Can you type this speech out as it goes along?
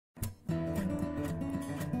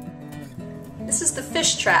This is the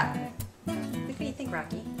fish trap. What do you think,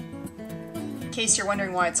 Rocky? In case you're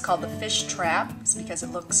wondering why it's called the fish trap, it's because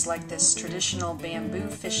it looks like this traditional bamboo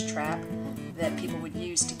fish trap that people would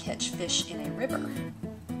use to catch fish in a river.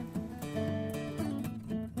 Hey,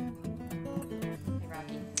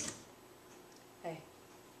 Rocky. Hey.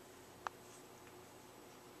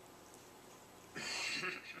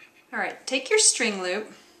 Alright, take your string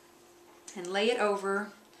loop and lay it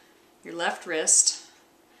over your left wrist,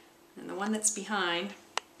 and the one that's behind,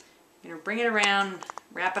 you're going to bring it around,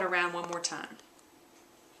 wrap it around one more time.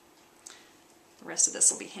 The rest of this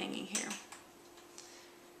will be hanging here.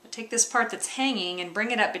 Now take this part that's hanging and bring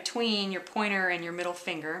it up between your pointer and your middle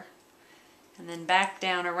finger, and then back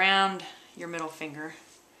down around your middle finger,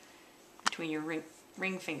 between your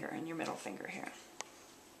ring finger and your middle finger here.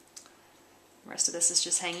 The rest of this is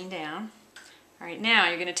just hanging down. Alright, now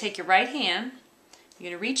you're going to take your right hand, you're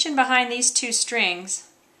going to reach in behind these two strings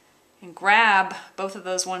and grab both of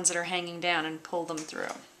those ones that are hanging down and pull them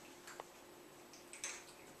through.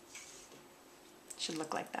 Should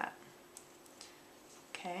look like that.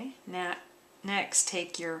 Okay, now next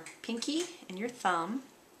take your pinky and your thumb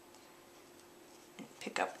and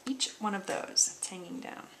pick up each one of those that's hanging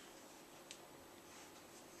down.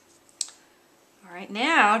 Alright,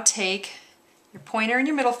 now take your pointer and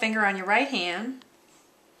your middle finger on your right hand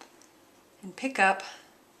and pick up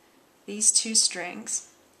these two strings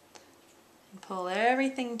and pull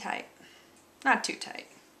everything tight. Not too tight.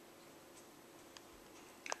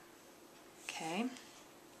 Okay.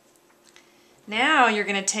 Now you're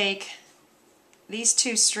going to take these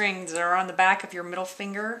two strings that are on the back of your middle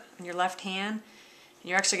finger on your left hand, and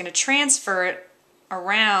you're actually going to transfer it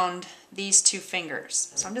around these two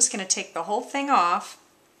fingers. So I'm just going to take the whole thing off,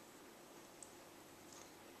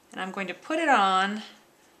 and I'm going to put it on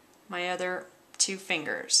my other two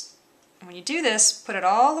fingers. And when you do this, put it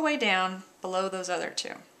all the way down below those other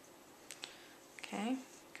two. Okay,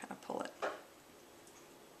 kind of pull it. It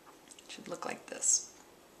should look like this.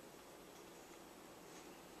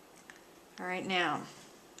 Alright, now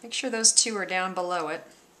make sure those two are down below it,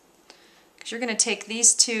 because you're going to take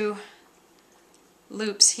these two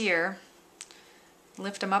loops here,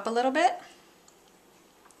 lift them up a little bit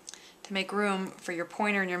to make room for your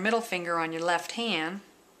pointer and your middle finger on your left hand,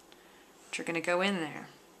 which are going to go in there.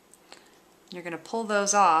 You're going to pull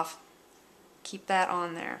those off, keep that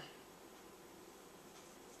on there.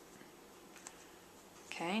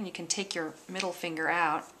 Okay, and you can take your middle finger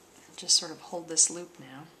out and just sort of hold this loop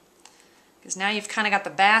now, because now you've kind of got the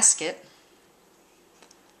basket.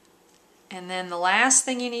 And then the last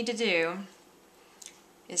thing you need to do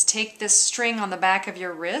is take this string on the back of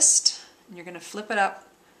your wrist, and you're going to flip it up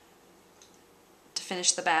to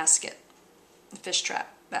finish the basket, the fish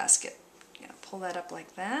trap basket. You're going to pull that up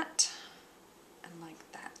like that and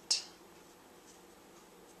like that.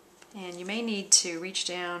 And you may need to reach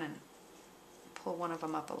down and pull one of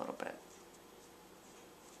them up a little bit.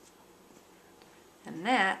 And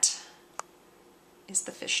that is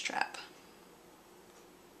the fish trap.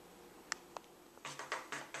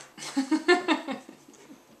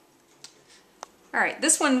 Alright,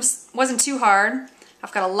 this one wasn't too hard.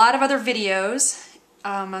 I've got a lot of other videos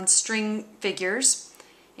on string figures,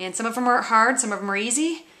 and some of them are hard, some of them are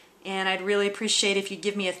easy, and I'd really appreciate if you'd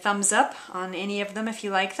give me a thumbs up on any of them if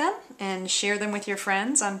you like them, and share them with your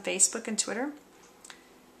friends on Facebook and Twitter.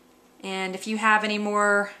 And if you have any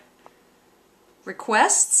more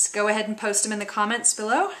requests, go ahead and post them in the comments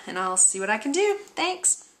below, and I'll see what I can do.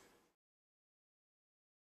 Thanks!